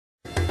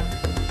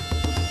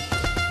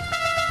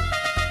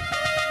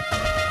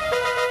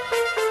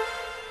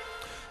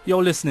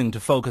You're listening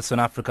to Focus on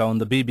Africa on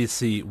the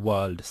BBC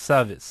World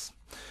Service.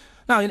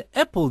 Now, in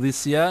April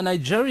this year,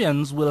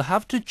 Nigerians will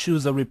have to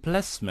choose a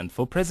replacement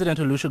for President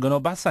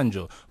Olusegun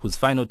Obasanjo, whose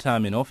final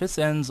term in office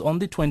ends on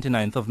the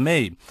 29th of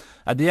May.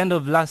 At the end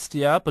of last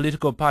year,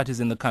 political parties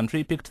in the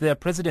country picked their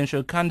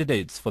presidential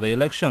candidates for the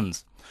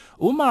elections.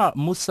 Umara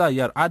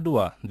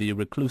Yar'Adua, the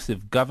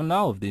reclusive governor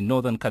of the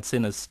northern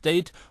Katsina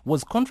state,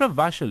 was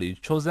controversially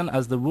chosen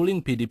as the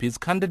ruling PDP's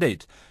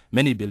candidate.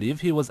 Many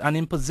believe he was an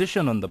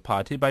imposition on the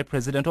party by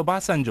President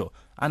Obasanjo,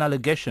 an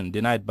allegation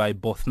denied by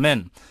both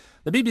men.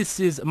 The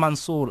BBC's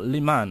Mansour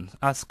Liman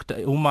asked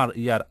Umara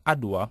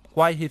Yar'Adua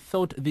why he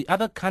thought the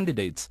other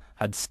candidates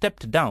had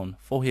stepped down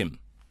for him.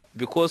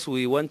 Because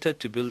we wanted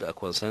to build a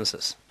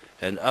consensus,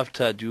 and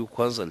after due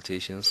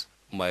consultations,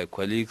 my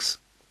colleagues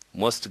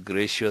most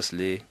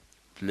graciously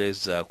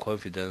placed their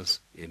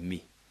confidence in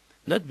me.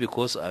 Not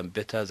because I'm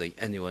better than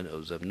any one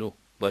of them, no,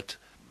 but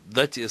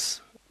that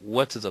is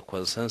what the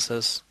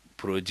consensus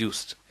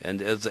produced.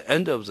 And at the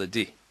end of the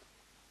day,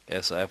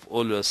 as I've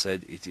always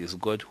said, it is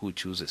God who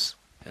chooses,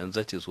 and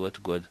that is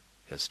what God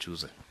has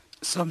chosen.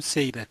 Some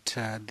say that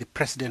the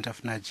President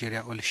of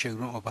Nigeria,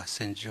 Olusegun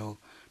Obasanjo,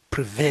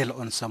 prevailed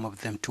on some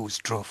of them to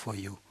withdraw for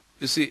you.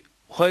 You see,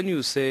 when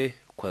you say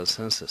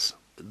consensus,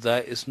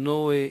 there is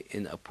no way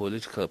in a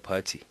political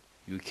party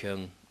you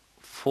can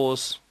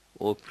force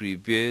or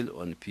prevail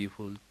on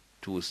people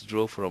to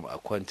withdraw from a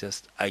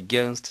contest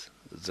against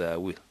their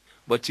will.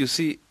 But you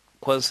see,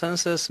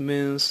 consensus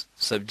means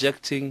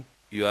subjecting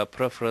your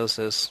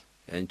preferences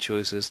and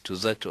choices to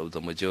that of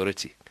the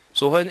majority.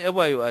 So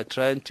whenever you are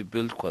trying to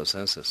build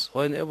consensus,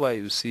 whenever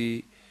you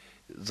see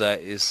there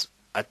is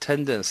a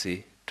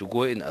tendency to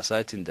go in a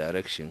certain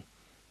direction,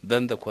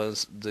 then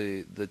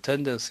the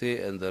tendency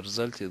and the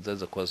result is that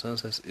the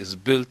consensus is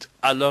built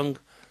along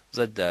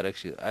that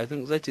direction. I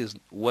think that is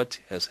what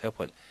has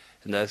happened.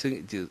 And I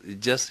think it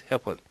just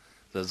happened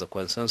that the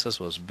consensus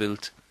was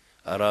built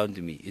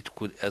around me. It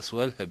could as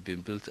well have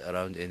been built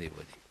around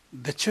anybody.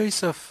 The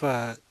choice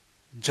of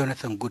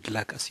Jonathan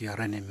Goodluck as your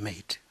running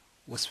mate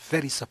was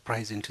very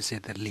surprising, to say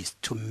the least,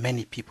 to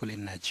many people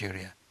in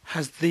Nigeria.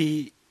 Has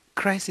the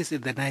crisis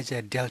in the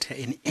Niger Delta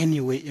in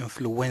any way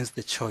influenced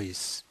the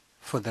choice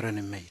for the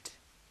running mate?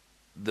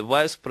 The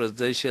vice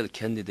presidential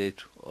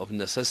candidate of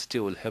necessity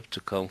will have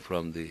to come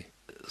from the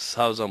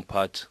southern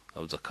part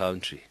of the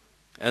country.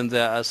 And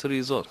there are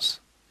three zones: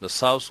 the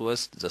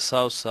southwest, the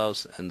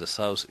south-south, and the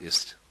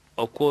southeast.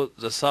 Of course,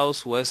 the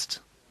southwest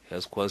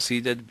has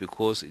conceded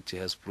because it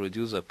has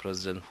produced a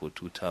president for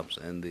 2 terms,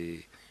 and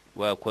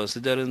we are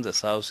considering the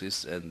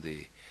southeast and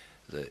the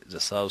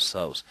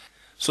south-south.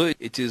 So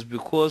it is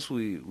because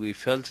we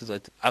felt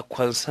that a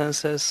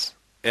consensus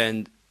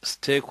and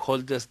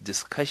stakeholders'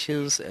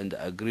 discussions and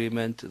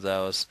agreement,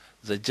 there was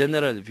the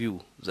general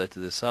view that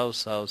the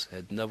South-South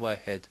had never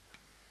had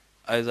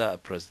either a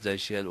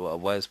presidential or a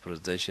vice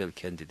presidential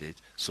candidate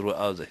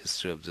throughout the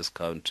history of this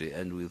country,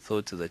 and we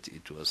thought that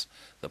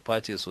the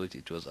party thought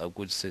it was a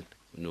good thing,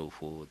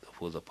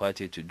 for the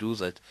party to do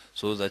that,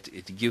 so that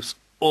it gives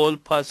all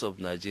parts of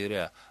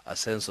Nigeria a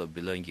sense of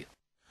belonging.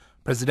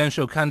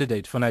 Presidential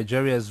candidate for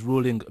Nigeria's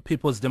ruling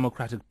People's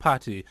Democratic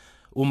Party,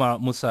 Umara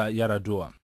Yar'Adua.